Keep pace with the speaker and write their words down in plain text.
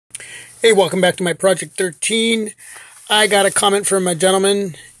Hey, welcome back to my Project 13. I got a comment from a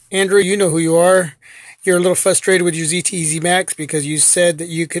gentleman. Andrew, you know who you are. You're a little frustrated with your ZT Easy Max because you said that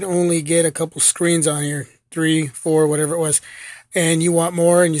you could only get a couple screens on here, 3, 4, whatever it was, and you want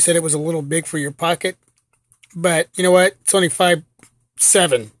more, and you said it was a little big for your pocket. But you know what? It's only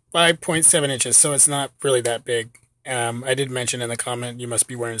 5.7 inches, so it's not really that big. I did mention in the comment you must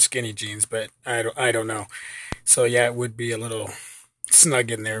be wearing skinny jeans, but I don't know. So yeah, it would be a little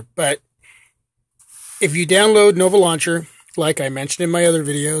snug in there. But if you download Nova Launcher, like I mentioned in my other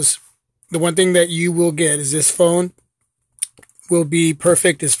videos, the one thing that you will get is this phone will be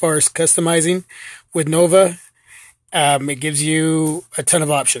perfect as far as customizing with Nova. It gives you a ton of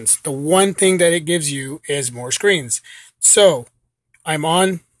options. The one thing that it gives you is more screens. So I'm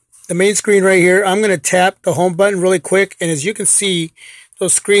on the main screen right here. I'm going to tap the home button really quick. And as you can see,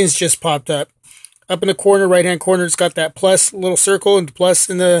 those screens just popped up. Up in the corner, right-hand corner, it's got that plus little circle and plus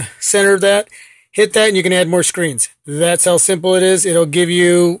in the center of that. Hit that and you can add more screens. That's how simple it is. It'll give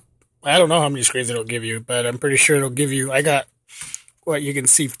you, I don't know how many screens it'll give you, but I'm pretty sure it'll give you, I got, you can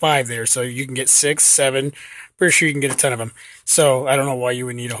see 5 there. So you can get 6, 7. Pretty sure you can get a ton of them. So I don't know why you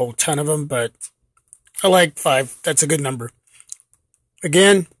would need a whole ton of them, but I like 5. That's a good number.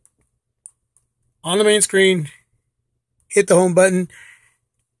 Again, on the main screen, hit the home button,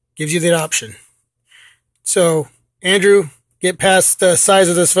 gives you that option. So, Andrew, get past the size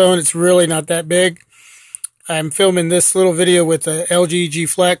of this phone. It's really not that big. I'm filming this little video with the LG G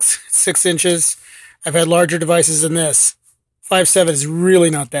Flex, 6 inches. I've had larger devices than this. 5.7 is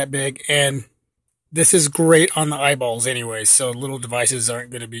really not that big, and this is great on the eyeballs anyway, so little devices aren't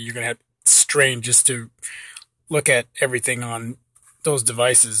going to be, you're going to have to strain just to look at everything on those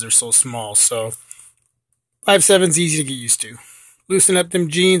devices. They're so small, so 5.7 is easy to get used to. Loosen up them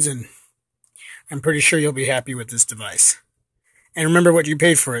jeans, and I'm pretty sure you'll be happy with this device. And remember what you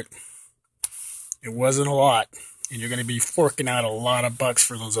paid for it. It wasn't a lot. And you're going to be forking out a lot of bucks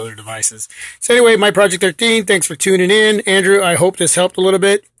for those other devices. So anyway, my Project 13, thanks for tuning in. Andrew, I hope this helped a little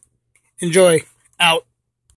bit. Enjoy. Out.